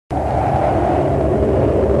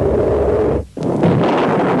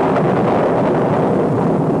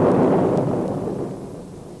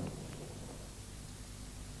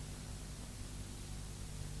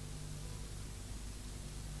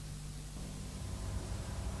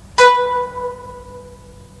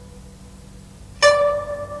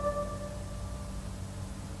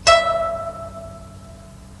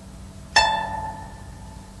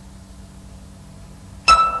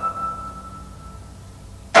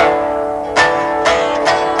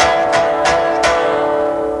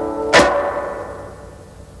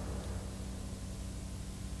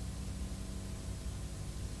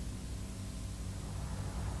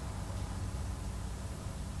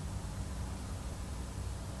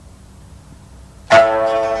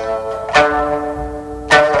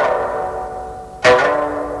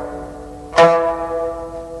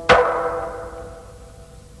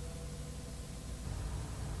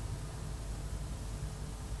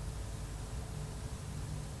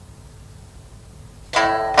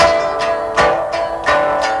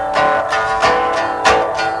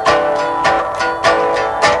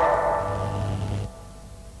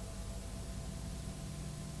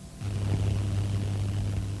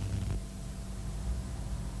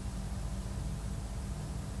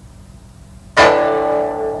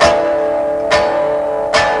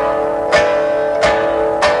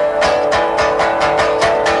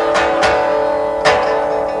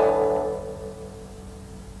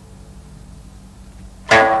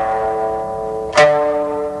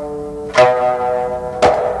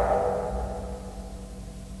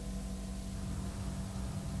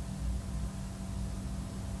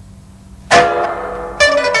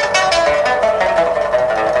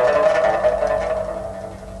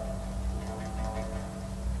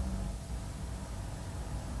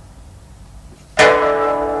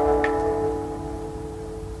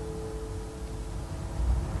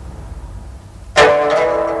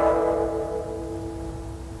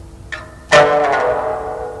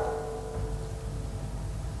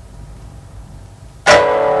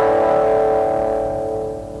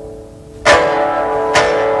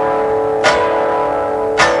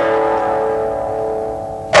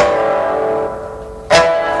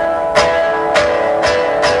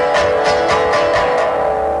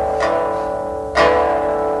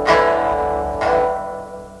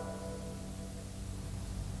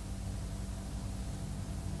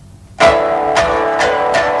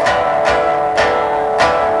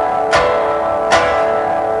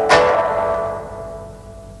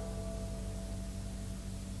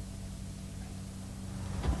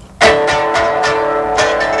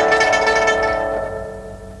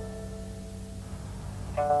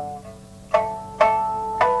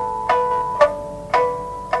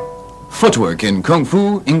Footwork in Kung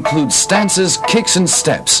Fu includes stances, kicks, and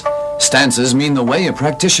steps. Stances mean the way a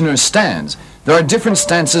practitioner stands. There are different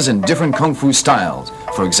stances in different Kung Fu styles.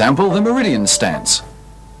 For example, the meridian stance,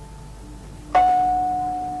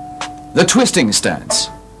 the twisting stance,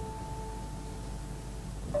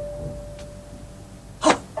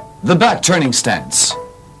 the back turning stance,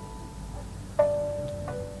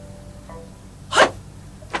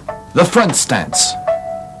 the front stance,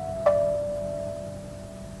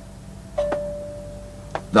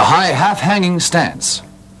 the high half-hanging stance,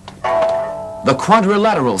 the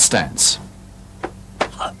quadrilateral stance,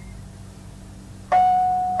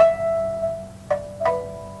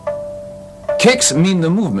 kicks mean the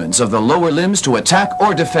movements of the lower limbs to attack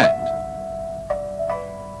or defend.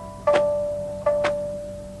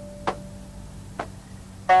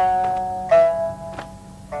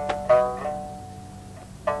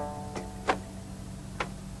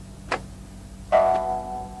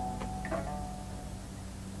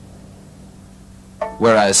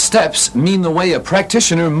 Whereas steps mean the way a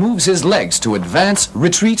practitioner moves his legs to advance,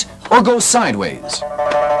 retreat, or go sideways.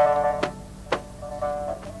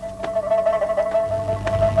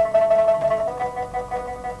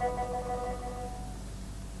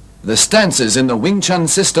 The stances in the Wing Chun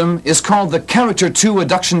system is called the Character 2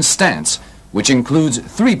 Adduction Stance, which includes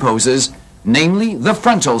 3 poses, namely the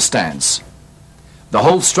frontal stance. The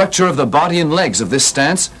whole structure of the body and legs of this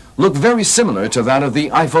stance look very similar to that of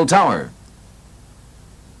the Eiffel Tower.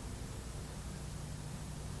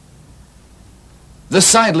 The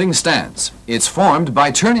sidling stance. It's formed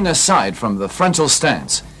by turning aside from the frontal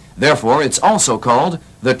stance. Therefore, it's also called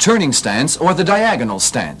the turning stance or the diagonal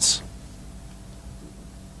stance.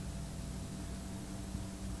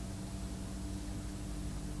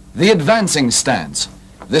 The advancing stance.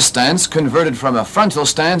 This stance converted from a frontal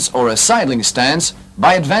stance or a sidling stance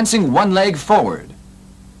by advancing one leg forward.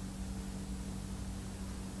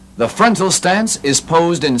 The frontal stance is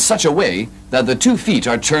posed in such a way that the 2 feet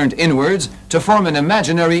are turned inwards to form an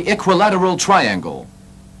imaginary equilateral triangle.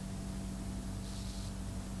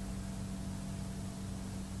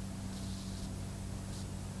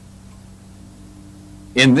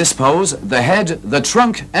 In this pose, the head, the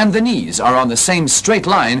trunk, and the knees are on the same straight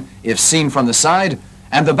line if seen from the side,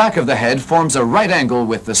 and the back of the head forms a right angle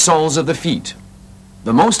with the soles of the feet.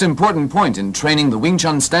 The most important point in training the Wing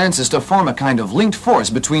Chun stance is to form a kind of linked force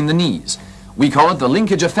between the knees. We call it the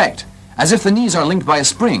linkage effect, as if the knees are linked by a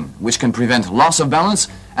spring, which can prevent loss of balance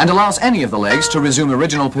and allows any of the legs to resume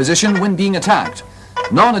original position when being attacked.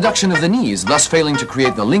 Non-adduction of the knees, thus failing to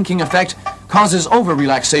create the linking effect, causes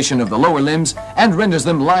over-relaxation of the lower limbs and renders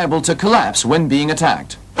them liable to collapse when being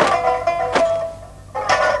attacked.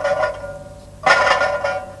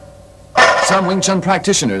 Some Wing Chun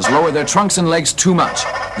practitioners lower their trunks and legs too much.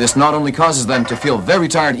 This not only causes them to feel very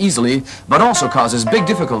tired easily, but also causes big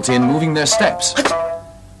difficulty in moving their steps.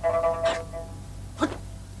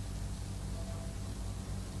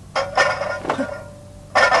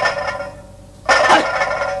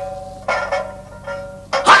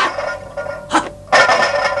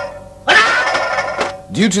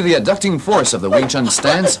 Due to the adducting force of the Wing Chun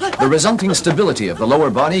stance, the resulting stability of the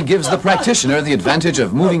lower body gives the practitioner the advantage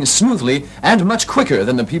of moving smoothly and much quicker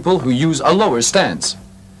than the people who use a lower stance.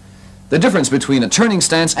 The difference between a turning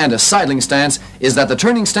stance and a sidling stance is that the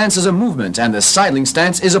turning stance is a movement and the sidling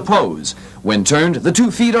stance is a pose. When turned, the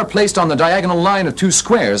 2 feet are placed on the diagonal line of 2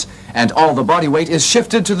 squares and all the body weight is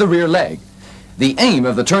shifted to the rear leg. The aim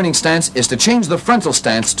of the turning stance is to change the frontal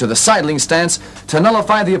stance to the sidling stance to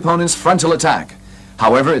nullify the opponent's frontal attack.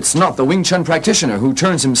 However, it's not the Wing Chun practitioner who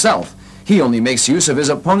turns himself. He only makes use of his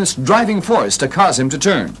opponent's driving force to cause him to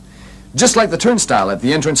turn. Just like the turnstile at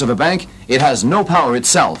the entrance of a bank, it has no power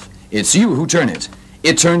itself. It's you who turn it.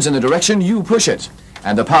 It turns in the direction you push it,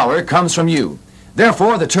 and the power comes from you.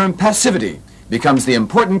 Therefore, the term passivity becomes the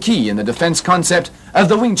important key in the defense concept of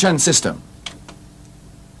the Wing Chun system.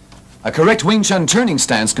 A correct Wing Chun turning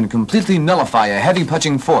stance can completely nullify a heavy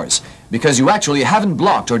punching force. Because you actually haven't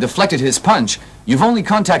blocked or deflected his punch, you've only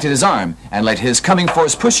contacted his arm and let his coming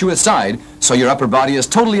force push you aside, so your upper body is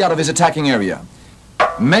totally out of his attacking area.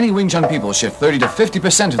 Many Wing Chun people shift 30 to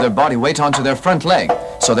 50% of their body weight onto their front leg,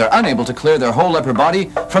 so they're unable to clear their whole upper body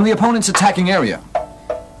from the opponent's attacking area.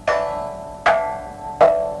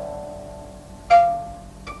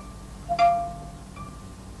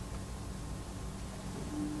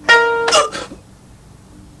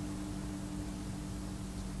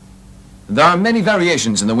 There are many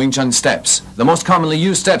variations in the Wing Chun steps. The most commonly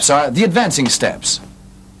used steps are the advancing steps.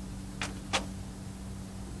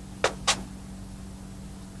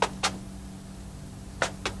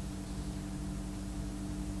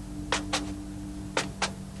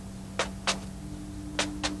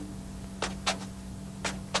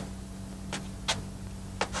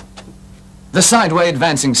 The sideway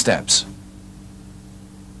advancing steps.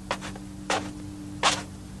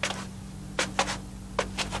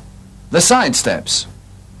 The side steps.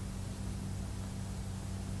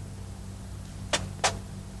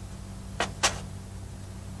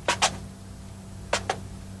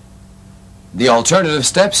 The alternative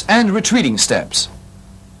steps and retreating steps.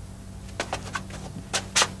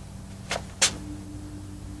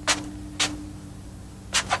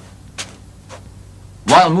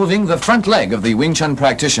 While moving, the front leg of the Wing Chun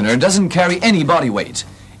practitioner doesn't carry any body weight.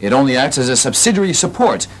 It only acts as a subsidiary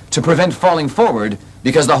support to prevent falling forward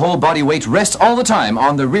because the whole body weight rests all the time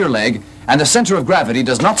on the rear leg and the center of gravity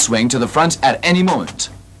does not swing to the front at any moment.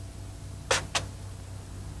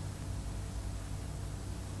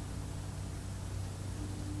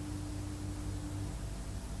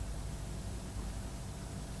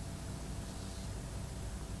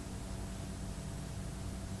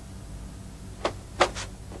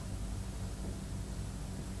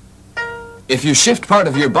 If you shift part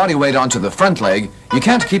of your body weight onto the front leg, you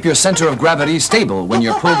can't keep your center of gravity stable when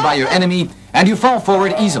you're pulled by your enemy and you fall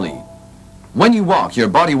forward easily. When you walk, your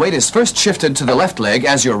body weight is first shifted to the left leg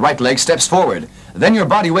as your right leg steps forward. Then your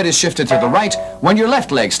body weight is shifted to the right when your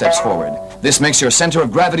left leg steps forward. This makes your center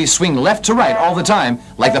of gravity swing left to right all the time,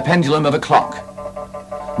 like the pendulum of a clock.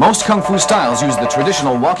 Most Kung Fu styles use the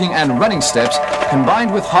traditional walking and running steps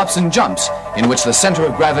combined with hops and jumps, in which the center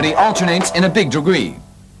of gravity alternates in a big degree.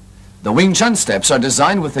 The Wing Chun steps are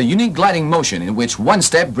designed with a unique gliding motion in which one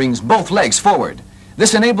step brings both legs forward.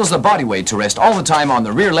 This enables the body weight to rest all the time on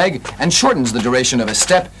the rear leg and shortens the duration of a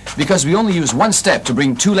step because we only use one step to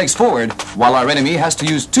bring two legs forward while our enemy has to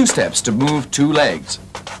use two steps to move two legs.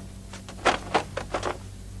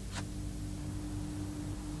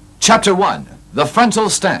 Chapter 1. The Frontal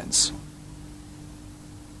Stance.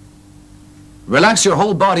 Relax your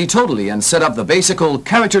whole body totally and set up the basic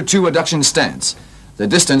character 2 adduction stance. The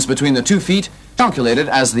distance between the 2 feet calculated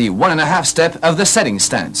as the 1.5 step of the setting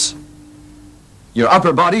stance. Your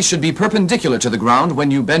upper body should be perpendicular to the ground when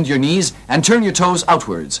you bend your knees and turn your toes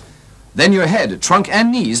outwards. Then your head, trunk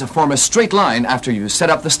and knees form a straight line after you set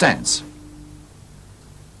up the stance.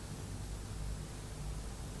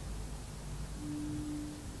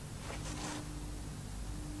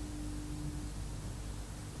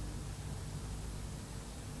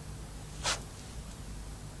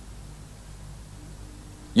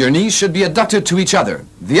 Your knees should be adducted to each other.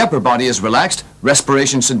 The upper body is relaxed,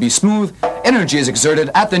 respiration should be smooth, energy is exerted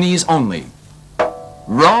at the knees only.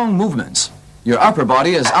 Wrong movements. Your upper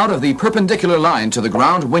body is out of the perpendicular line to the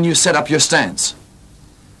ground when you set up your stance.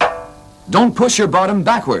 Don't push your bottom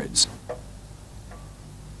backwards.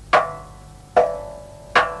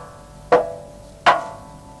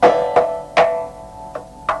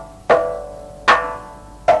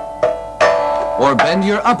 Or bend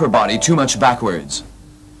your upper body too much backwards.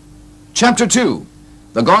 Chapter 2.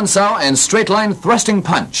 The Gonsao and Straight Line Thrusting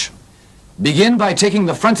Punch. Begin by taking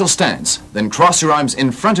the frontal stance, then cross your arms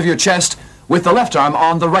in front of your chest with the left arm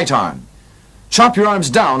on the right arm. Chop your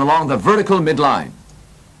arms down along the vertical midline.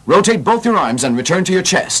 Rotate both your arms and return to your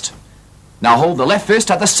chest. Now hold the left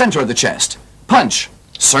fist at the center of the chest. Punch.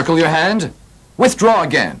 Circle your hand. Withdraw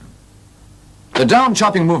again. The down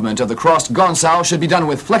chopping movement of the crossed Gonsao should be done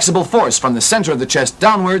with flexible force from the center of the chest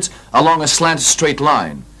downwards along a slant straight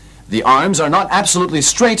line. The arms are not absolutely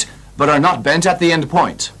straight, but are not bent at the end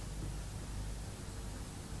point.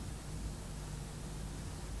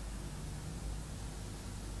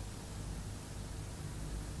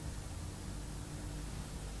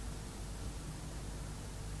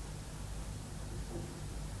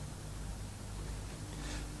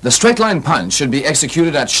 The straight line punch should be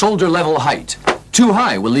executed at shoulder level height. Too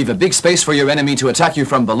high will leave a big space for your enemy to attack you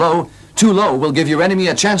from below. Too low will give your enemy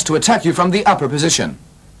a chance to attack you from the upper position.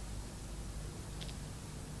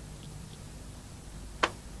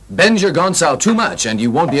 Bend your Gonsao too much and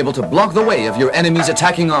you won't be able to block the way of your enemy's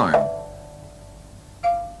attacking arm.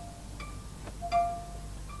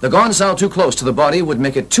 The Gonsao too close to the body would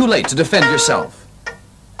make it too late to defend yourself.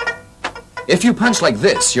 If you punch like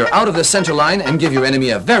this, you're out of the center line and give your enemy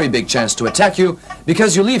a very big chance to attack you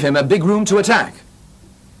because you leave him a big room to attack.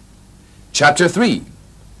 Chapter 3.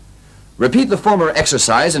 Repeat the former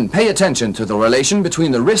exercise and pay attention to the relation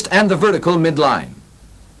between the wrist and the vertical midline.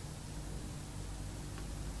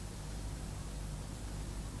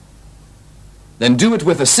 Then do it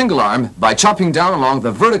with a single arm by chopping down along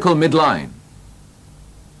the vertical midline.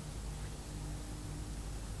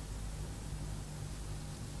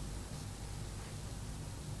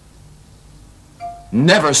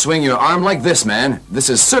 Never swing your arm like this, man. This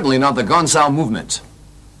is certainly not the Gonsao movement.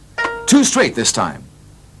 Too straight this time.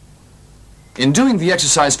 In doing the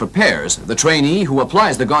exercise for pairs, the trainee who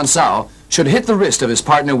applies the gonsao should hit the wrist of his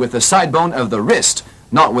partner with the side bone of the wrist,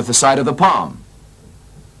 not with the side of the palm.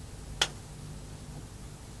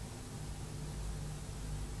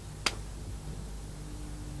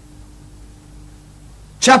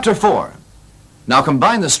 Chapter 4. Now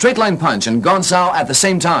combine the straight line punch and gonsao at the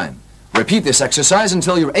same time. Repeat this exercise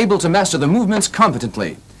until you're able to master the movements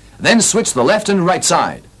competently. Then switch the left and right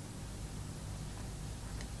side.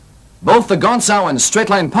 Both the gonsao and straight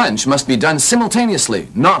line punch must be done simultaneously,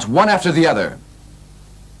 not one after the other.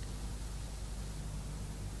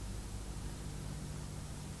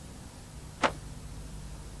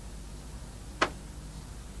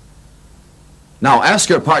 Now ask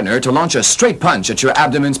your partner to launch a straight punch at your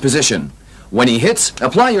abdomen's position. When he hits,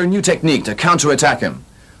 apply your new technique to counterattack him.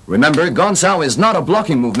 Remember, gonsao is not a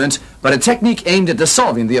blocking movement, but a technique aimed at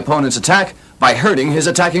dissolving the opponent's attack by hurting his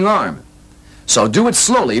attacking arm. So do it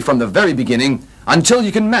slowly from the very beginning until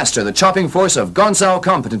you can master the chopping force of gonsao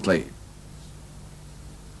competently.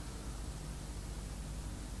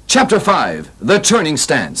 Chapter 5. The Turning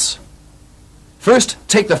Stance. First,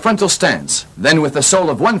 take the frontal stance. Then with the sole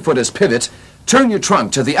of one foot as pivot, turn your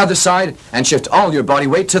trunk to the other side and shift all your body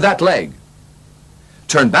weight to that leg.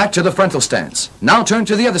 Turn back to the frontal stance. Now turn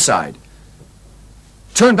to the other side.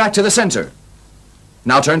 Turn back to the center.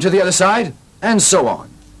 Now turn to the other side, and so on.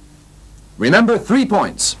 Remember 3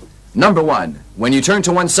 points. Number 1, when you turn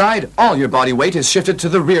to one side, all your body weight is shifted to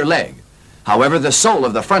the rear leg. However, the sole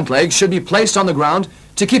of the front leg should be placed on the ground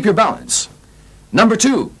to keep your balance. Number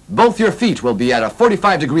 2, both your feet will be at a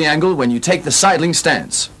 45-degree angle when you take the sidling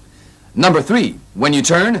stance. Number 3, when you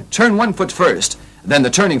turn one foot first. Then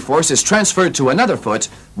the turning force is transferred to another foot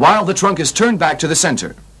while the trunk is turned back to the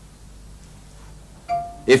center.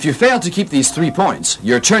 If you fail to keep these 3 points,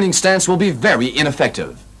 your turning stance will be very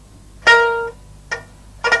ineffective.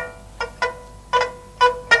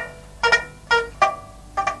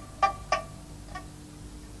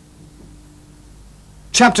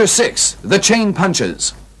 Chapter 6. The Chain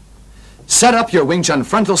Punches. Set up your Wing Chun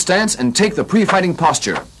frontal stance and take the pre-fighting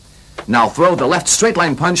posture. Now throw the left straight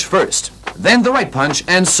line punch first, then the right punch,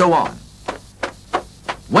 and so on.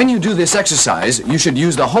 When you do this exercise, you should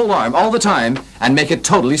use the whole arm all the time and make it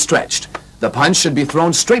totally stretched. The punch should be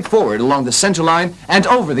thrown straight forward along the center line and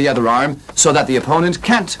over the other arm so that the opponent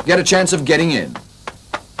can't get a chance of getting in.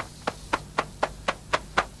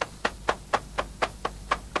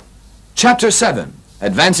 Chapter 7.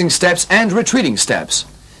 Advancing steps and retreating steps.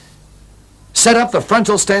 Set up the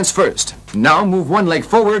frontal stance first. Now move one leg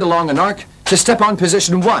forward along an arc to step on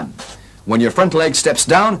position 1. When your front leg steps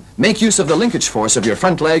down, make use of the linkage force of your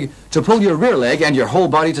front leg to pull your rear leg and your whole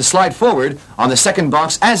body to slide forward on the second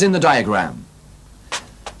box as in the diagram.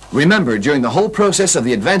 Remember, during the whole process of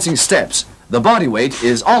the advancing steps, the body weight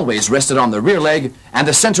is always rested on the rear leg and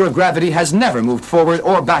the center of gravity has never moved forward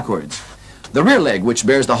or backwards. The rear leg, which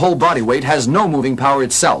bears the whole body weight, has no moving power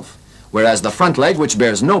itself, whereas the front leg, which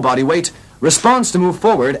bears no body weight, responds to move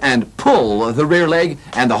forward and pull the rear leg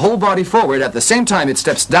and the whole body forward at the same time it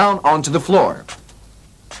steps down onto the floor.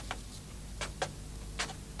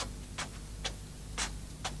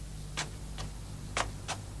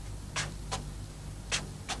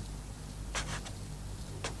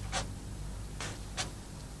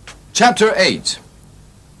 Chapter 8.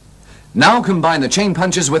 Now combine the chain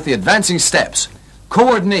punches with the advancing steps.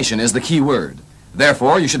 Coordination is the key word.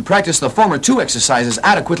 Therefore, you should practice the former 2 exercises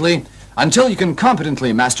adequately until you can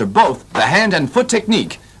competently master both the hand and foot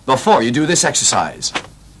technique before you do this exercise.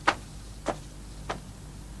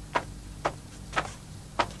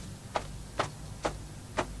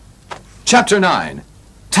 Chapter 9.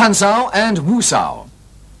 Tansao and Wusao.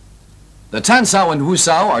 The Tansao and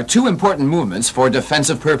Wusao are 2 important movements for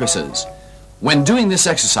defensive purposes. When doing this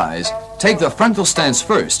exercise, take the frontal stance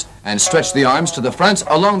first and stretch the arms to the front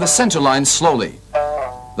along the center line slowly.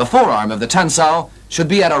 The forearm of the Tansao should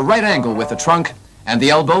be at a right angle with the trunk, and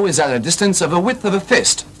the elbow is at a distance of the width of a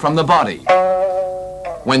fist from the body.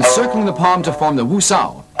 When circling the palm to form the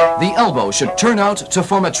Wusao, the elbow should turn out to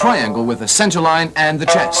form a triangle with the center line and the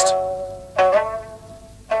chest.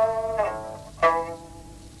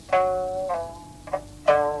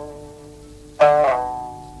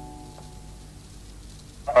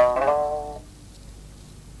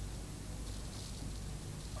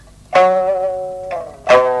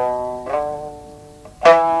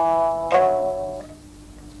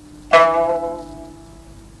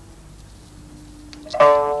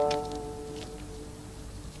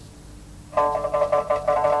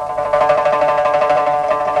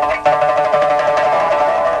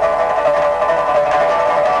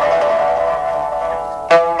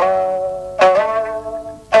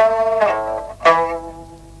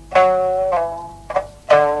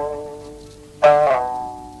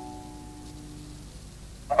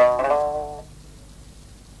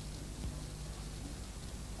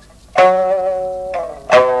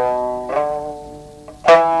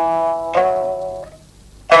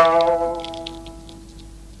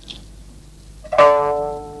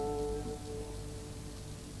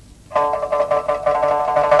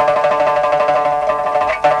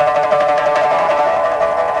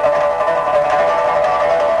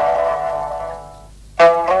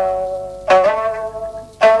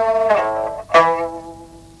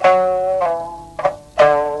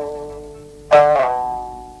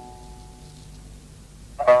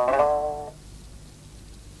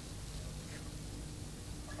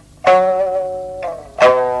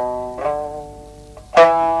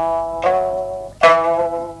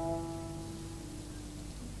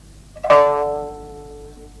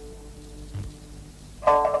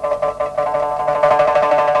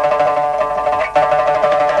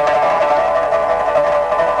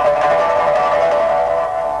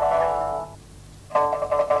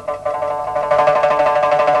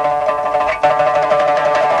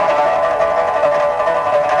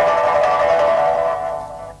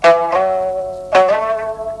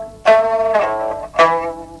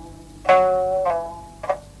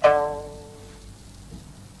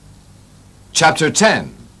 Chapter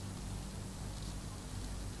 10.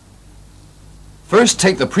 First,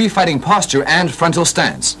 take the pre-fighting posture and frontal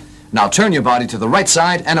stance. Now turn your body to the right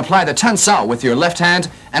side and apply the Tan Sao with your left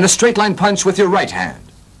hand and a straight line punch with your right hand.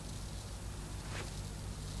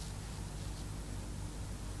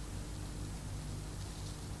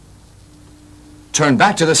 Turn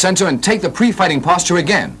back to the center and take the pre-fighting posture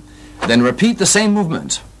again. Then repeat the same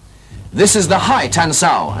movement. This is the high Tan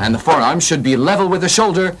Sao, and the forearm should be level with the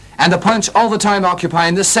shoulder, and the punch all the time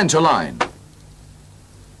occupying the center line.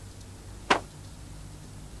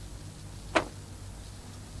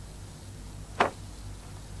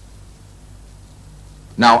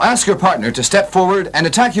 Now ask your partner to step forward and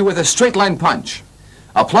attack you with a straight line punch.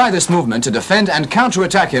 Apply this movement to defend and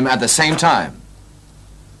counterattack him at the same time.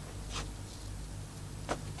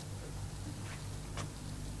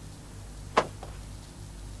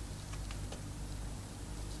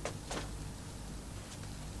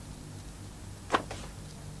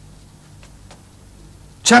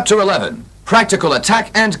 Chapter 11. Practical attack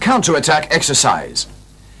and counterattack exercise.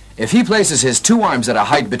 If he places his two arms at a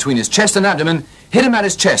height between his chest and abdomen, hit him at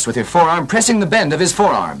his chest with your forearm, pressing the bend of his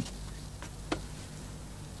forearm.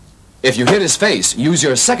 If you hit his face, use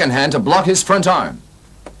your second hand to block his front arm.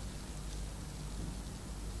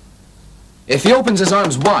 If he opens his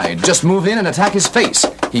arms wide, just move in and attack his face.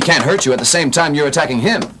 He can't hurt you at the same time you're attacking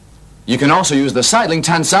him. You can also use the sidling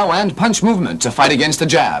Tan Sao and punch movement to fight against the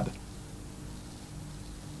jab.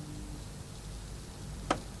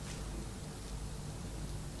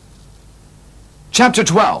 Chapter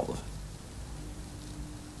 12.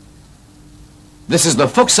 This is the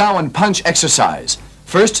Fuk Sao and punch exercise.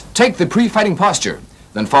 First, take the pre-fighting posture,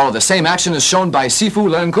 then follow the same action as shown by Sifu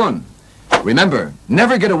Leung Ting. Remember,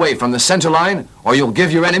 never get away from the center line or you'll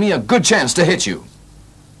give your enemy a good chance to hit you.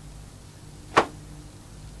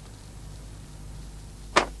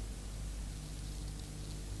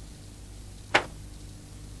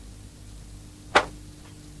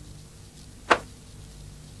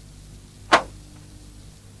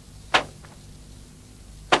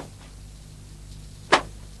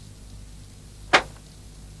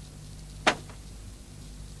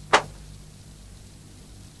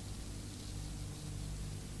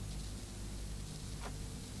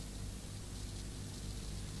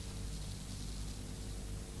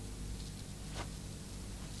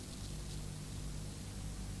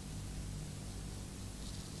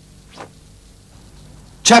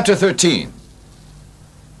 Chapter 13.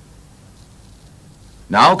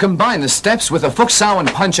 Now combine the steps with a Fuk Sao and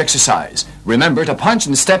punch exercise. Remember to punch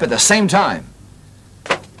and step at the same time.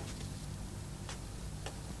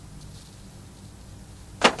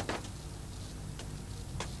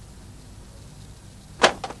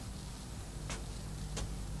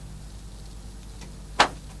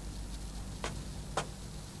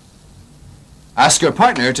 Ask your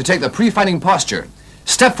partner to take the pre-fighting posture.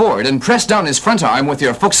 Step forward and press down his front arm with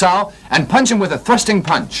your Fuk Sao and punch him with a thrusting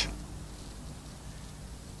punch.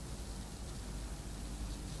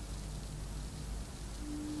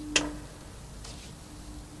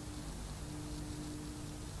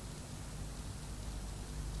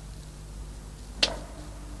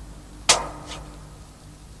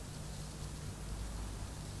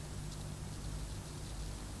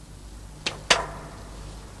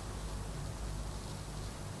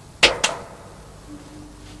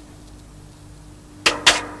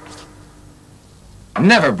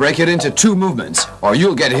 Never break it into two movements, or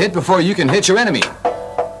you'll get hit before you can hit your enemy.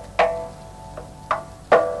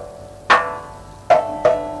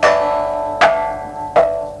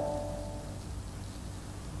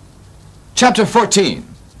 Chapter 14.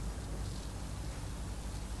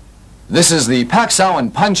 This is the Pak Sao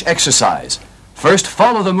and punch exercise. First,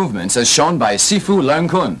 follow the movements as shown by Sifu Leung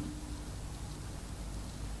Ting.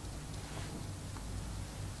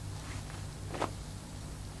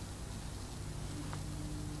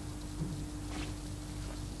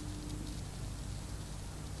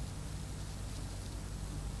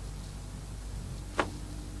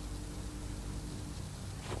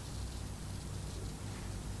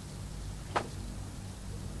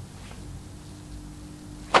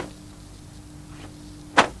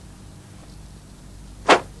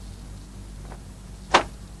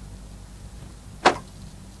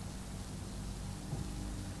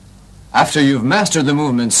 After you've mastered the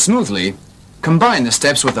movement smoothly, combine the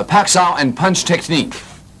steps with the pak sao and punch technique.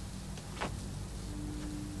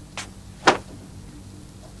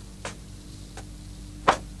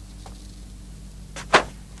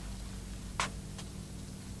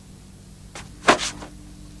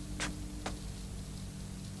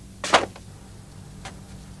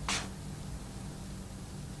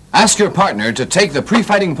 Ask your partner to take the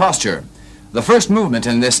pre-fighting posture. The first movement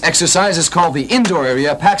in this exercise is called the indoor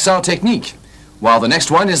area pak sao technique, while the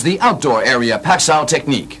next one is the outdoor area pak sao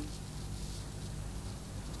technique.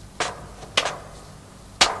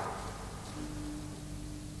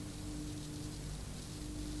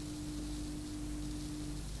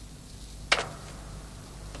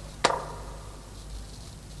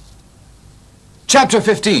 Chapter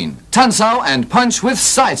 15, Tan Sao and punch with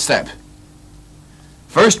sidestep.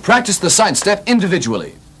 First, practice the sidestep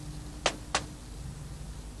individually.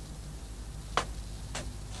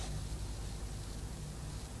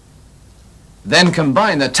 Then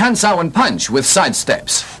combine the Tan Sao and punch with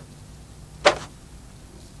sidesteps.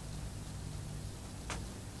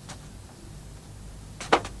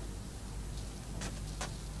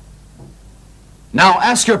 Now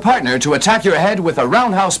ask your partner to attack your head with a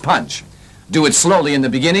roundhouse punch. Do it slowly in the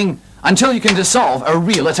beginning until you can dissolve a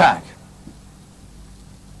real attack.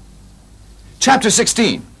 Chapter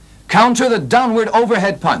 16. Counter the downward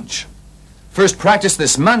overhead punch. First, practice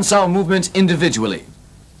this Man Sao movement individually.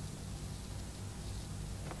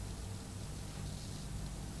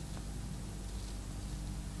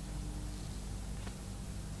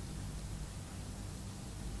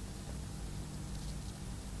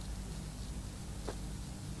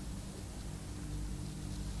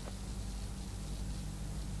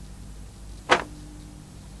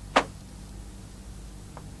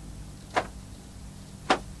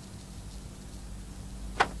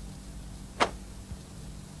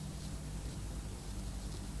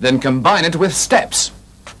 Then combine it with steps.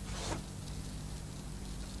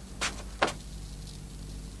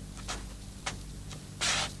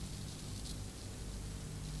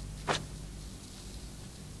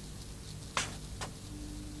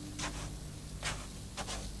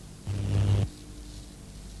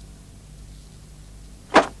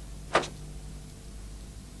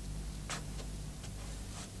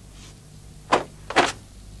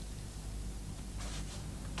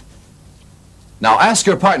 Now ask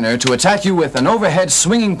your partner to attack you with an overhead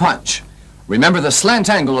swinging punch. Remember, the slant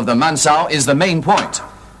angle of the Man Sao is the main point.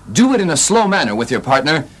 Do it in a slow manner with your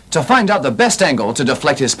partner to find out the best angle to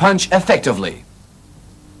deflect his punch effectively.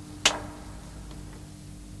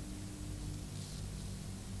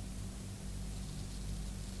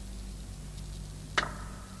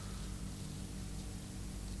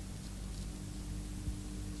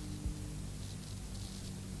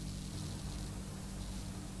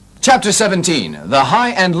 Chapter 17, the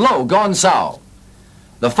high and low Gong Sao.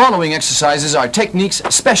 The following exercises are techniques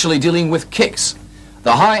specially dealing with kicks.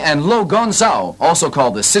 The high and low Gong Sao, also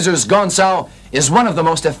called the scissors Gong Sao, is one of the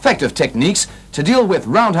most effective techniques to deal with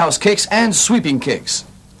roundhouse kicks and sweeping kicks.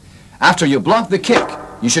 After you block the kick,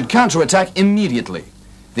 you should counterattack immediately.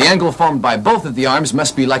 The angle formed by both of the arms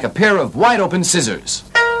must be like a pair of wide-open scissors.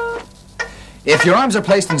 If your arms are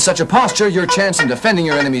placed in such a posture, your chance in defending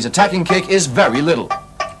your enemy's attacking kick is very little.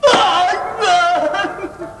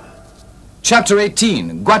 Chapter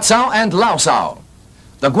 18, Guat Sao and Lao Sao.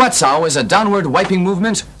 The Guat Sao is a downward wiping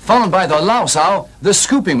movement, followed by the Lao Sao, the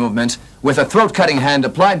scooping movement, with a throat-cutting hand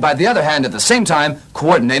applied by the other hand at the same time,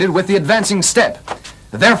 coordinated with the advancing step.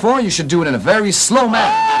 Therefore, you should do it in a very slow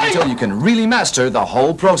manner until you can really master the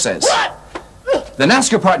whole process. Then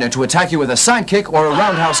ask your partner to attack you with a side kick or a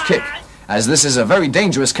roundhouse kick. As this is a very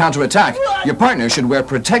dangerous counterattack, your partner should wear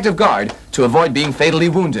protective guard to avoid being fatally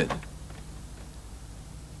wounded.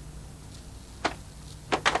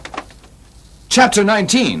 Chapter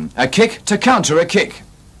 19, a kick to counter a kick.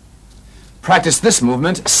 Practice this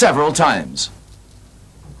movement several times.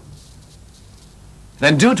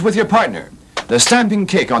 Then do it with your partner. The stamping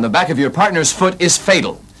kick on the back of your partner's foot is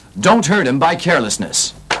fatal. Don't hurt him by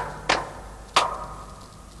carelessness.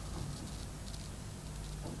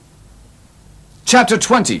 Chapter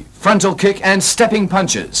 20, frontal kick and stepping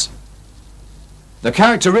punches. The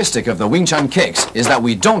characteristic of the Wing Chun kicks is that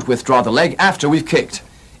we don't withdraw the leg after we've kicked.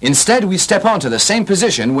 Instead, we step onto the same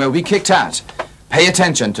position where we kicked at. Pay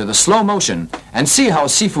attention to the slow motion and see how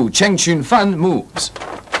Sifu Cheng Chun Fan moves.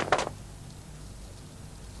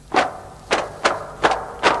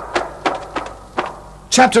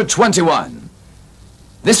 Chapter 21.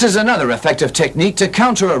 This is another effective technique to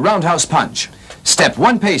counter a roundhouse punch. Step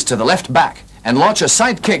one pace to the left back and launch a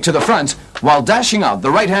side kick to the front while dashing out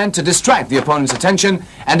the right hand to distract the opponent's attention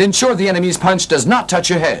and ensure the enemy's punch does not touch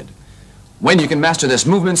your head. When you can master this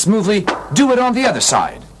movement smoothly, do it on the other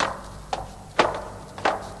side.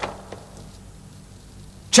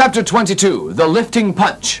 Chapter 22, the lifting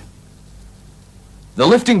punch. The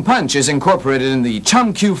lifting punch is incorporated in the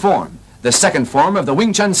Chun form, the second form of the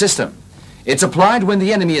Wing Chun system. It's applied when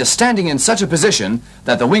the enemy is standing in such a position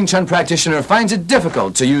that the Wing Chun practitioner finds it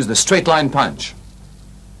difficult to use the straight line punch.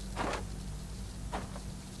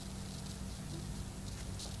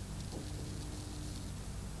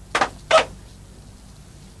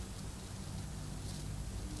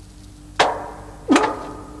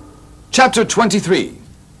 Chapter 23.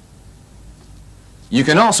 You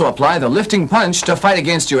can also apply the lifting punch to fight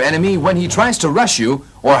against your enemy when he tries to rush you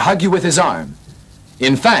or hug you with his arm.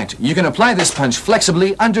 In fact, you can apply this punch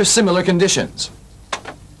flexibly under similar conditions.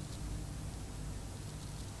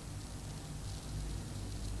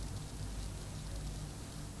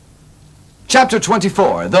 Chapter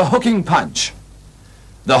 24, the hooking punch.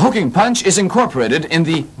 The hooking punch is incorporated in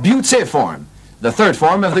the Biu-tse form, the third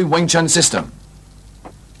form of the Wing Chun system.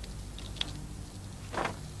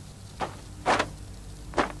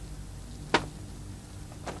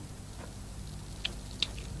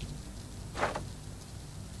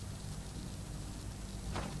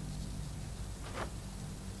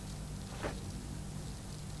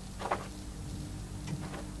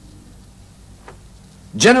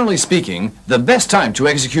 Generally speaking, the best time to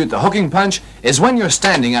execute the hooking punch is when you're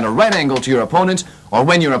standing at a right angle to your opponent or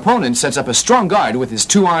when your opponent sets up a strong guard with his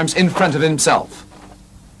two arms in front of himself.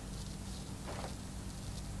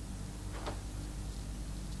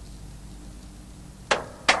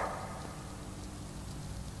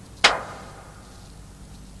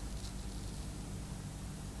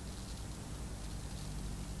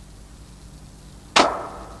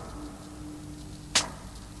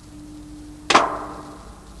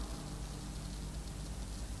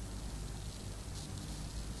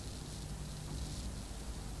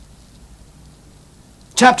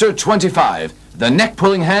 Chapter 25, the neck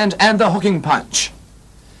pulling hand and the hooking punch.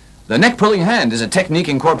 The neck pulling hand is a technique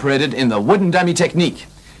incorporated in the wooden dummy technique.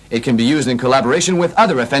 It can be used in collaboration with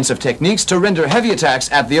other offensive techniques to render heavy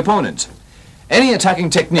attacks at the opponent. Any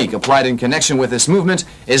attacking technique applied in connection with this movement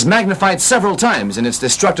is magnified several times in its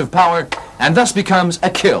destructive power and thus becomes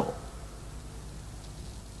a kill.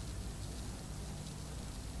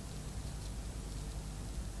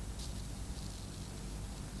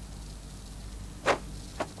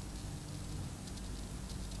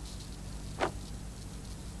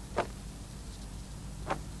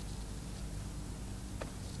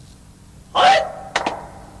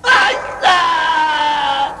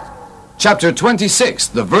 Chapter 26,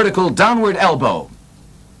 the vertical downward elbow.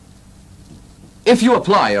 If you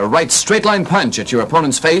apply a right straight line punch at your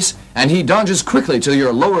opponent's face and he dodges quickly to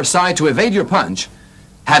your lower side to evade your punch,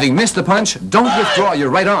 having missed the punch, don't withdraw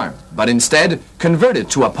your right arm, but instead convert it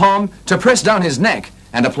to a palm to press down his neck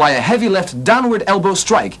and apply a heavy left downward elbow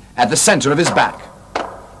strike at the center of his back.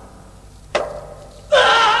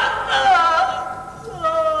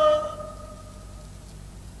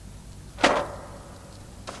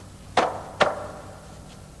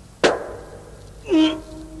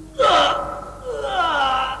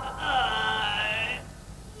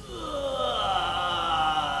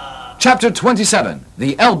 Chapter 27,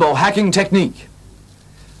 the elbow hacking technique.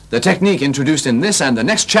 The technique introduced in this and the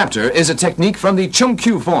next chapter is a technique from the Chun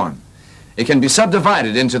form. It can be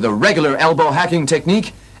subdivided into the regular elbow hacking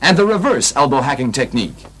technique and the reverse elbow hacking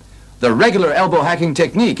technique. The regular elbow hacking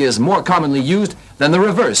technique is more commonly used than the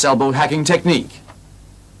reverse elbow hacking technique.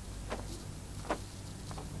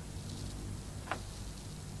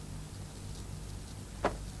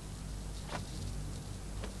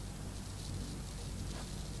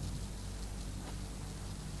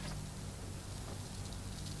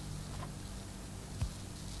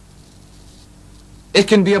 It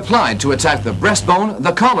can be applied to attack the breastbone,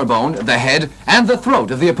 the collarbone, the head, and the throat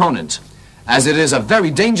of the opponent. As it is a very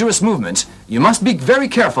dangerous movement, you must be very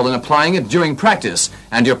careful in applying it during practice,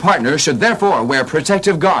 and your partner should therefore wear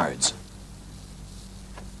protective guards.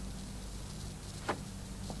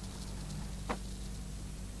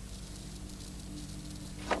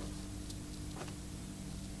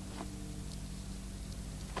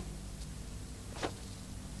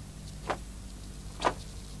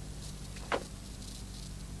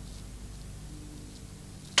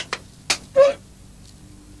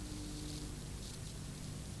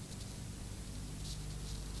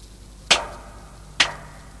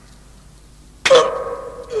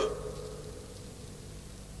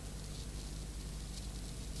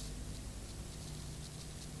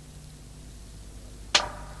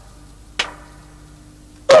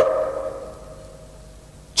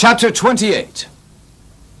 Chapter 28.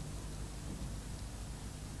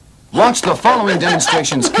 Watch the following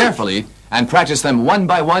demonstrations carefully and practice them one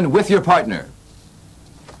by one with your partner.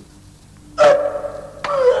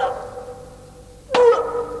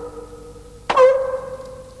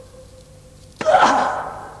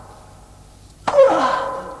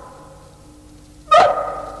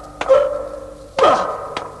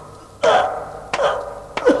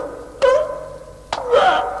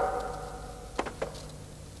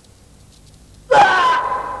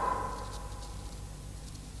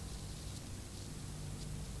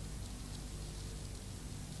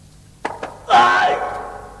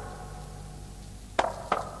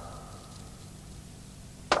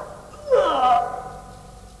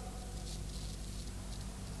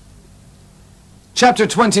 Chapter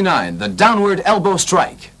 29, the downward elbow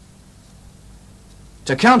strike.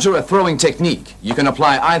 To counter a throwing technique, you can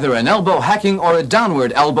apply either an elbow hacking or a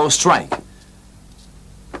downward elbow strike.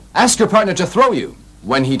 Ask your partner to throw you.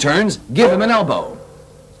 When he turns, give him an elbow.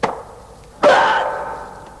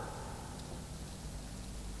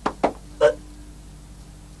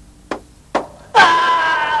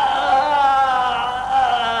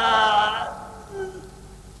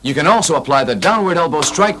 You can also apply the downward elbow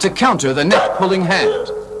strike to counter the neck pulling hand.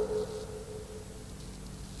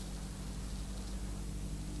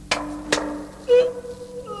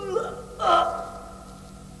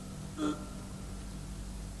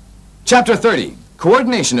 Chapter 30,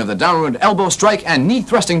 coordination of the downward elbow strike and knee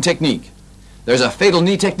thrusting technique. There's a fatal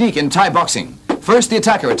knee technique in Thai boxing. First, the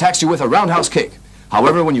attacker attacks you with a roundhouse kick.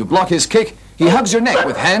 However, when you block his kick, he hugs your neck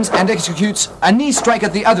with hands and executes a knee strike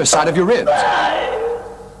at the other side of your ribs.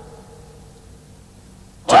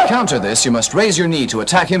 To counter this, you must raise your knee to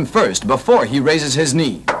attack him first before he raises his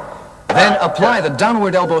knee. Then apply the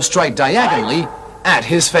downward elbow strike diagonally at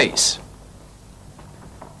his face.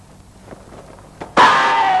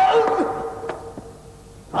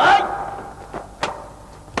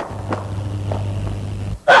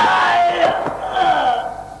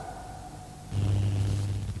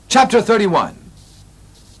 Chapter 31.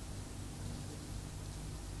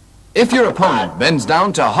 If your opponent bends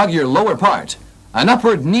down to hug your lower part, an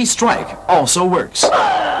upward knee strike also works.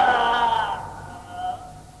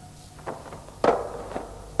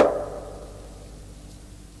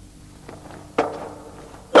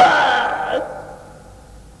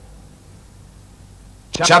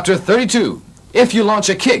 Chapter 32. If you launch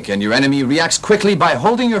a kick and your enemy reacts quickly by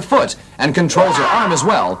holding your foot and controls your arm as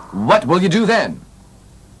well, what will you do then?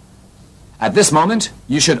 At this moment,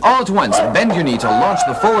 you should all at once bend your knee to launch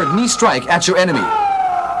the forward knee strike at your enemy.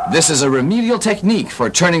 This is a remedial technique for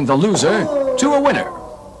turning the loser to a winner.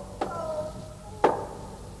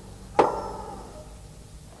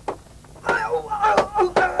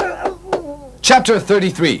 Chapter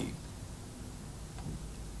 33.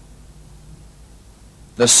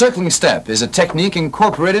 The circling step is a technique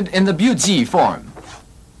incorporated in the Buzi form.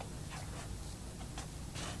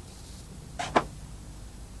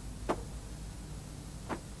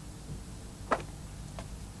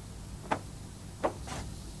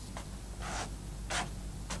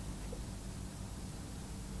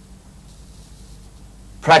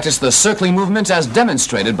 Practice the circling movement as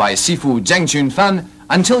demonstrated by Sifu Zheng Chun Fan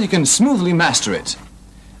until you can smoothly master it.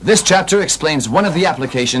 This chapter explains one of the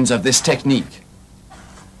applications of this technique.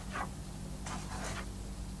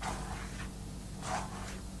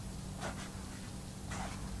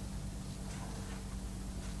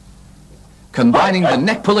 Combining the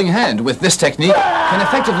neck-pulling hand with this technique can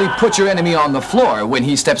effectively put your enemy on the floor when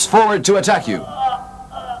he steps forward to attack you.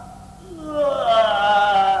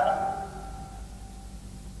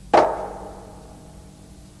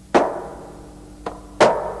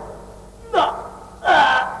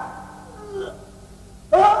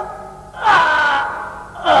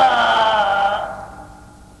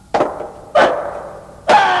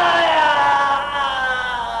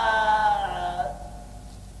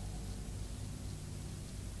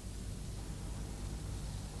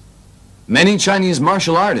 Many Chinese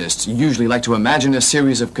martial artists usually like to imagine a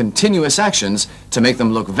series of continuous actions to make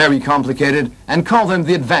them look very complicated and call them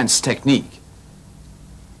the advanced technique.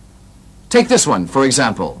 Take this one, for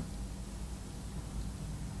example.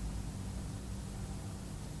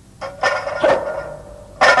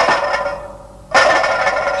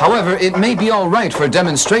 However, it may be all right for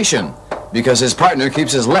demonstration because his partner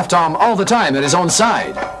keeps his left arm all the time at his own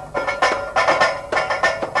side.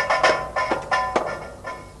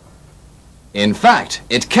 In fact,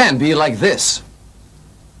 it can be like this.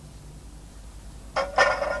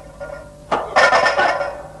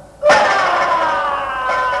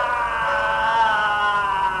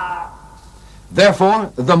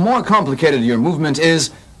 Therefore, the more complicated your movement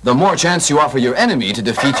is, the more chance you offer your enemy to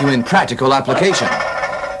defeat you in practical application.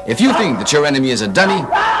 If you think that your enemy is a dummy,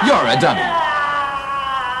 you're a dummy.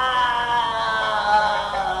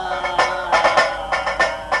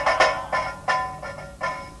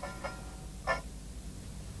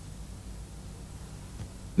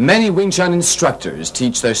 Many Wing Chun instructors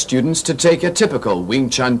teach their students to take a typical Wing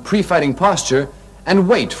Chun pre-fighting posture and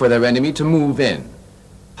wait for their enemy to move in.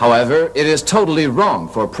 However, it is totally wrong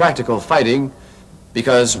for practical fighting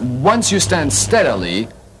because once you stand steadily,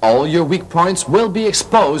 all your weak points will be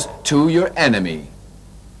exposed to your enemy.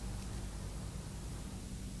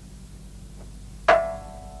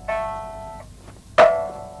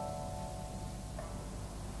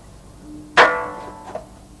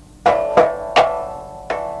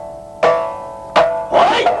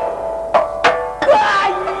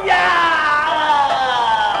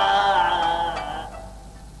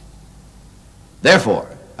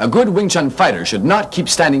 Therefore, a good Wing Chun fighter should not keep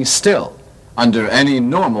standing still. Under any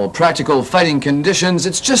normal practical fighting conditions,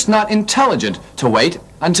 it's just not intelligent to wait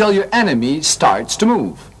until your enemy starts to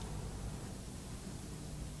move.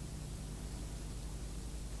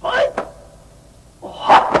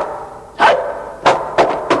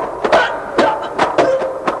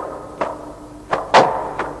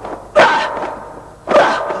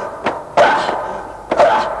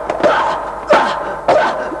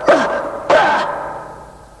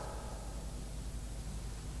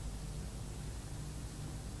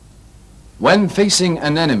 When facing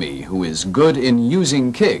an enemy who is good in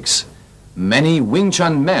using kicks, many Wing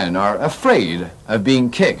Chun men are afraid of being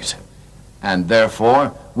kicked and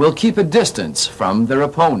therefore will keep a distance from their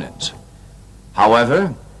opponent.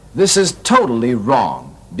 However, this is totally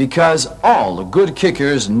wrong because all good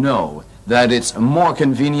kickers know that it's more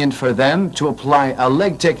convenient for them to apply a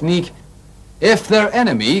leg technique if their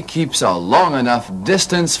enemy keeps a long enough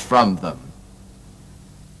distance from them.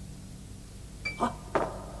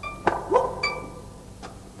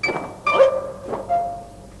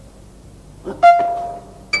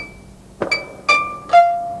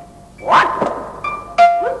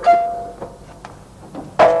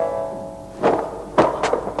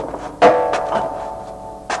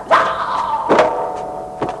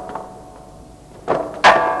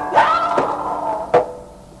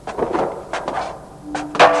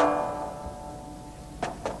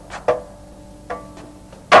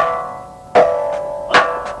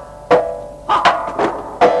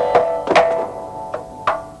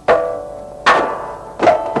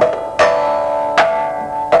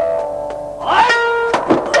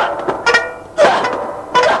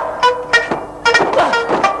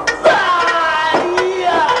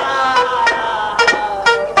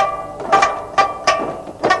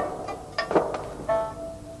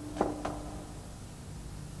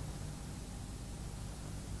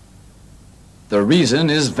 The reason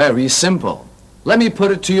is very simple. Let me put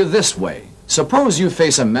it to you this way. Suppose you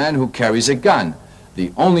face a man who carries a gun.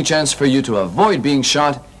 The only chance for you to avoid being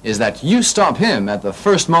shot is that you stop him at the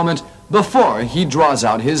first moment before he draws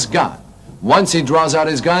out his gun. Once he draws out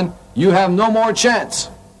his gun, you have no more chance.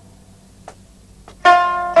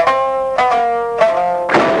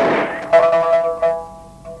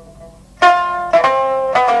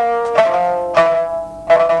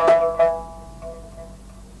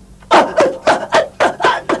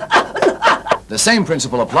 The same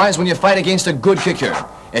principle applies when you fight against a good kicker.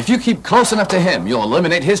 If you keep close enough to him, you'll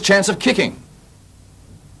eliminate his chance of kicking.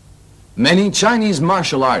 Many Chinese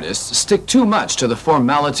martial artists stick too much to the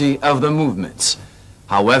formality of the movements.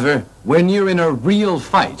 However, when you're in a real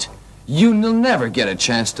fight, you'll never get a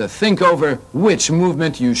chance to think over which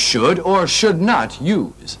movement you should or should not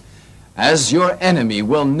use, as your enemy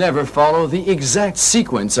will never follow the exact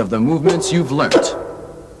sequence of the movements you've learnt.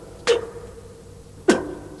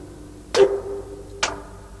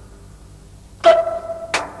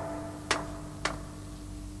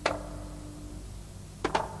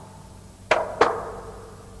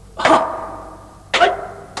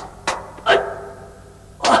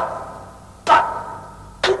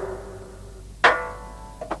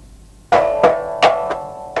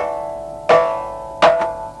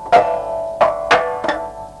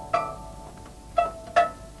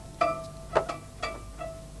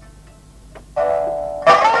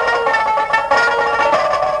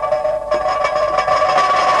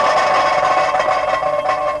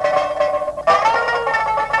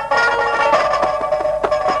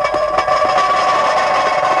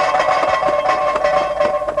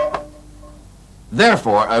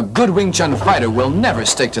 Therefore, a good Wing Chun fighter will never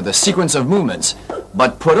stick to the sequence of movements,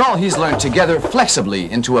 but put all he's learned together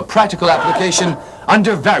flexibly into a practical application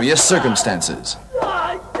under various circumstances.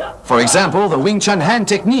 For example, the Wing Chun hand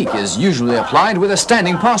technique is usually applied with a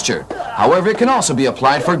standing posture. However, it can also be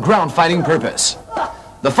applied for ground fighting purpose.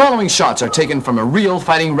 The following shots are taken from a real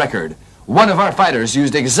fighting record. One of our fighters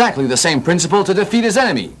used exactly the same principle to defeat his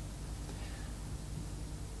enemy.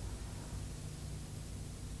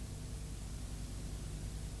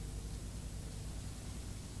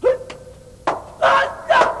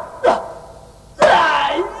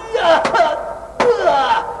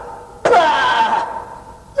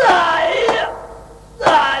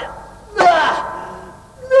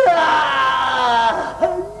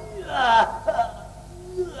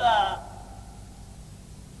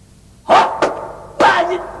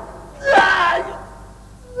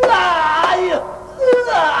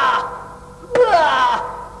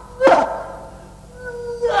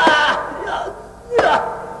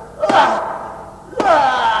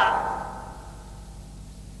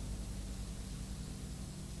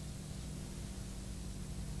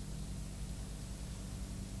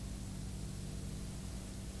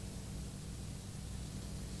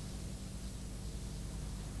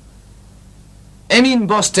 Emin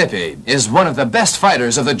Bostepe is one of the best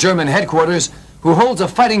fighters of the German headquarters who holds a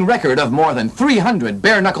fighting record of more than 300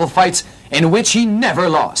 bare-knuckle fights in which he never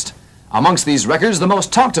lost. Amongst these records, the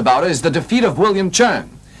most talked about is the defeat of William Chun.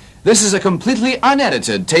 This is a completely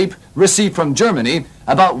unedited tape received from Germany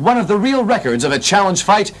about one of the real records of a challenge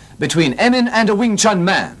fight between Emin and a Wing Chun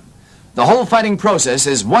man. The whole fighting process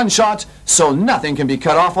is one shot, so nothing can be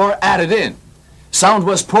cut off or added in. Sound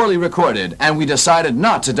was poorly recorded, and we decided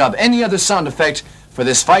not to dub any other sound effect for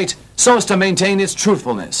this fight so as to maintain its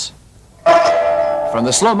truthfulness. From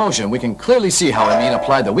the slow motion, we can clearly see how Emin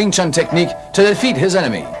applied the Wing Chun technique to defeat his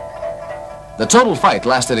enemy. The total fight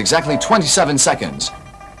lasted exactly 27 seconds.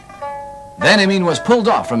 Then Emin was pulled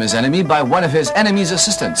off from his enemy by one of his enemy's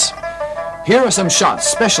assistants. Here are some shots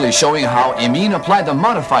specially showing how Emin applied the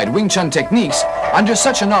modified Wing Chun techniques under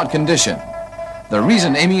such an odd condition. The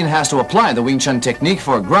reason Emin has to apply the Wing Chun technique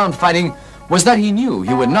for ground fighting was that he knew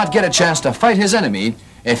he would not get a chance to fight his enemy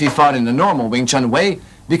if he fought in the normal Wing Chun way,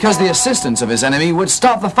 because the assistance of his enemy would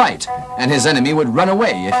stop the fight and his enemy would run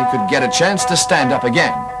away if he could get a chance to stand up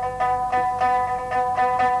again.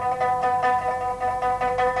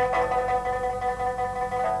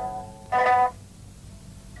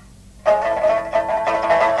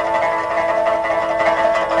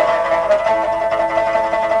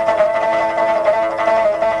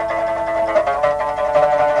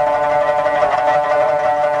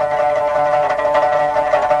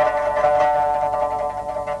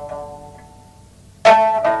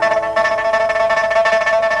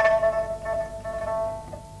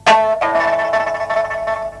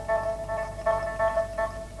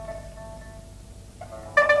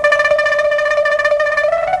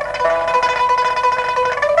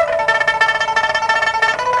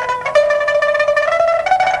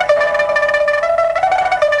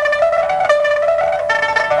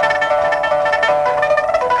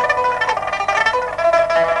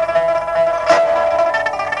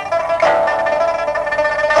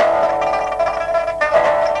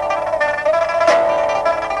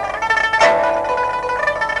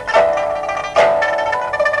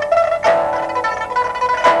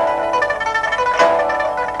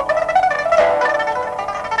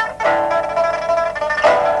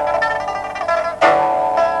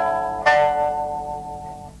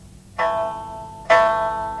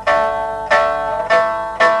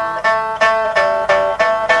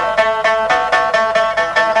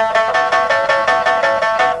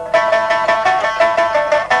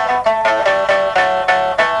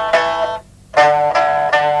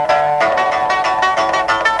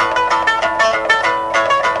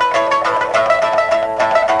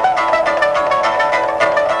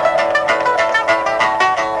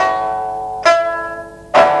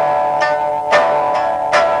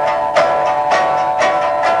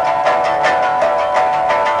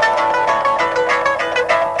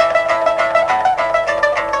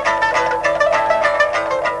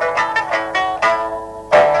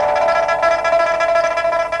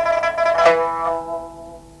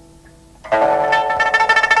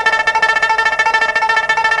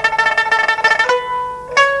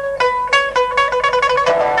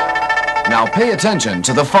 Now pay attention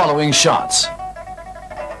to the following shots.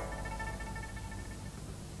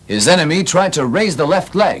 His enemy tried to raise the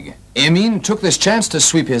left leg. Emin took this chance to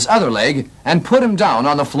sweep his other leg and put him down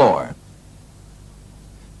on the floor.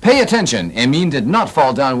 Pay attention, Emin did not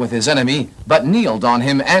fall down with his enemy, but kneeled on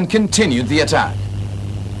him and continued the attack.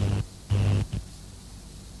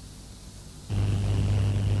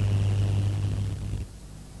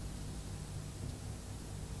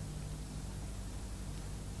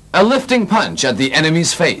 A lifting punch at the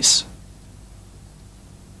enemy's face.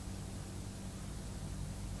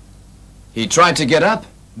 He tried to get up,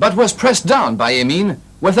 but was pressed down by Emin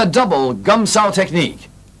with a double gum sao technique.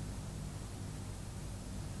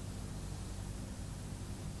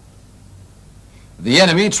 The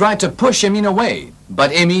enemy tried to push Emin away,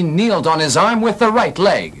 but Emin kneeled on his arm with the right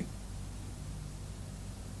leg.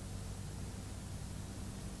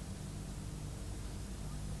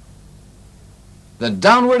 The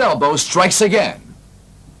downward elbow strikes again.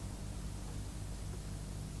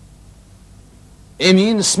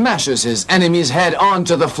 Emin smashes his enemy's head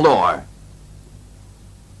onto the floor.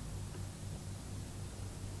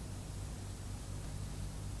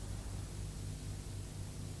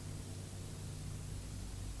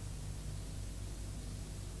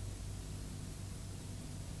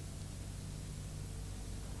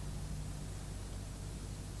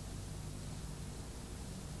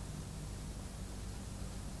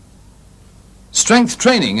 Strength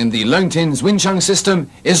training in the Leung Ting's Wing Chun system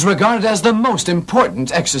is regarded as the most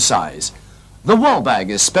important exercise. The wall bag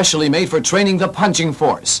is specially made for training the punching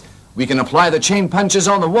force. We can apply the chain punches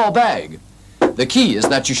on the wall bag. The key is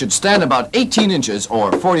that you should stand about 18 inches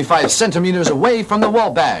or 45 centimeters away from the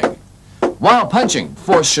wall bag. While punching,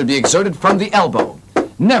 force should be exerted from the elbow.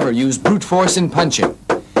 Never use brute force in punching.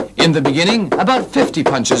 In the beginning, about 50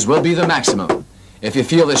 punches will be the maximum. If you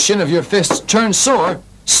feel the shin of your fist turn sore,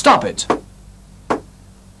 stop it.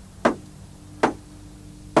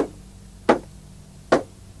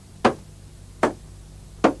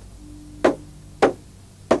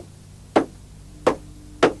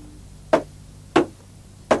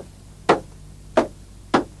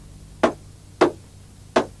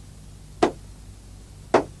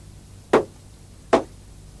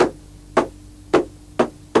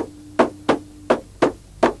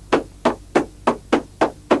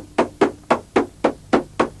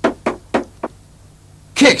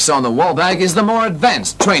 Kicks on the wall bag is the more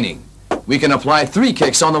advanced training. We can apply 3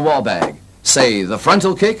 kicks on the wall bag. Say the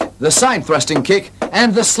frontal kick, the side thrusting kick,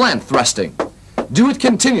 and the slant thrusting. Do it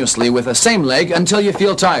continuously with the same leg until you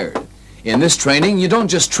feel tired. In this training, you don't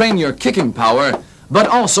just train your kicking power, but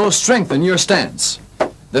also strengthen your stance.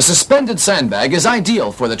 The suspended sandbag is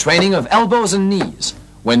ideal for the training of elbows and knees.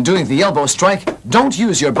 When doing the elbow strike, don't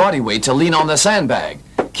use your body weight to lean on the sandbag.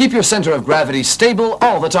 Keep your center of gravity stable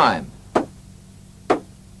all the time.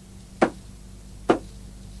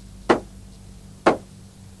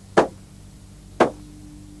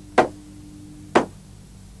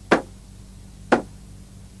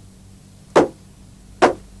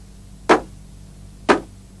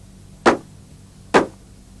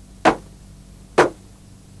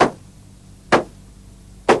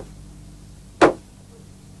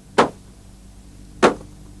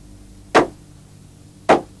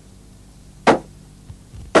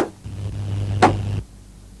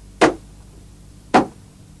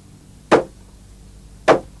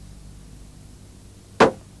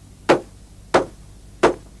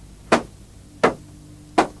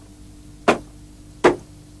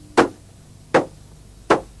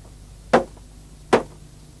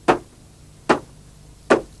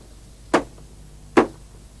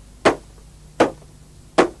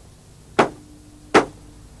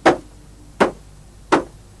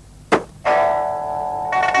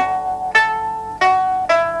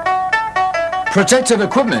 Protective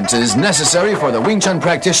equipment is necessary for the Wing Chun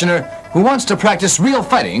practitioner who wants to practice real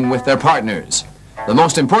fighting with their partners. The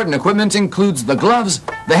most important equipment includes the gloves,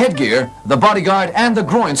 the headgear, the bodyguard, and the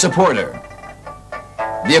groin supporter.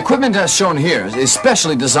 The equipment as shown here is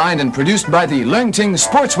specially designed and produced by the Leung Ting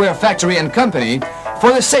Sportswear Factory and Company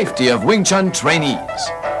for the safety of Wing Chun trainees.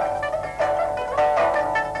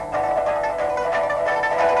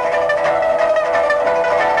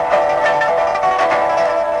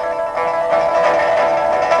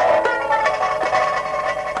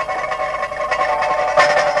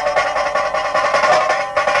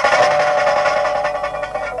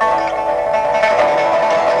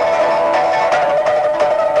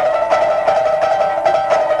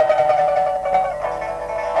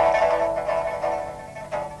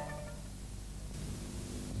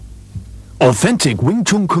 Authentic Wing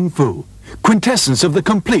Chun Kung Fu, quintessence of the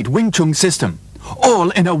complete Wing Chun system, all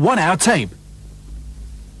in a 1-hour tape.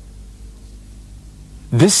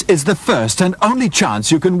 This is the first and only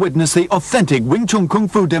chance you can witness the authentic Wing Chun Kung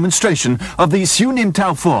Fu demonstration of the Tsun in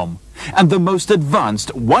Tao form and the most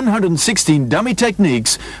advanced 116 dummy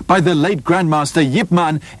techniques by the late Grandmaster Yip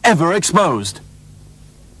Man ever exposed.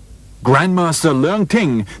 Grandmaster Leung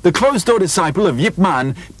Ting, the closed-door disciple of Yip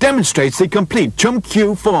Man, demonstrates the complete Chum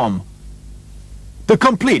Kyu form, the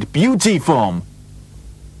complete beauty form,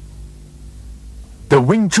 the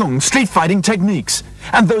Wing Chun street fighting techniques,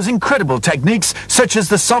 and those incredible techniques such as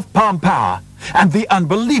the soft palm power and the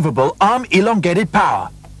unbelievable arm elongated power.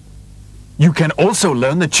 You can also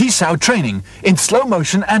learn the Chi Sao training in slow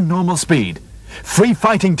motion and normal speed, free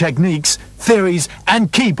fighting techniques, theories, and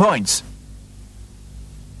key points.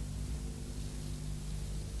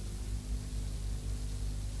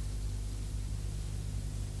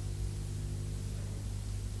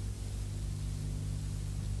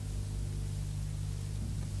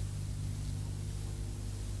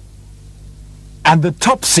 And the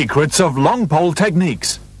top secrets of long pole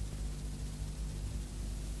techniques.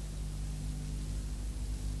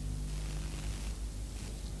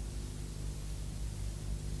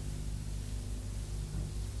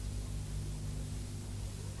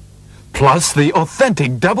 Plus the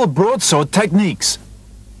authentic double broadsword techniques.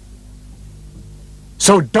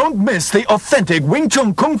 So don't miss the authentic Wing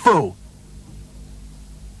Chun Kung Fu.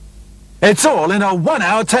 It's all in a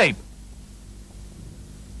 1-hour tape.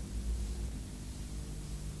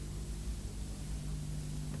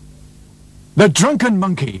 The Drunken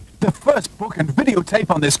Monkey, the first book and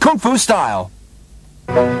videotape on this Kung Fu style.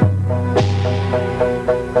 The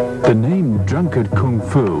name Drunken Kung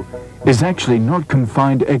Fu is actually not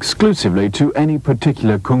confined exclusively to any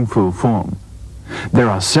particular Kung Fu form. There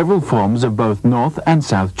are several forms of both North and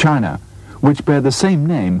South China, which bear the same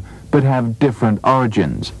name but have different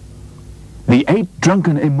origins. The 8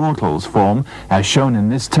 Drunken Immortals form, as shown in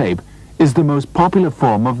this tape, is the most popular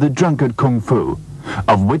form of the Drunken Kung Fu,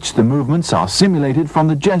 of which the movements are simulated from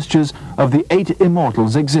the gestures of the 8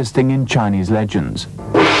 immortals existing in Chinese legends.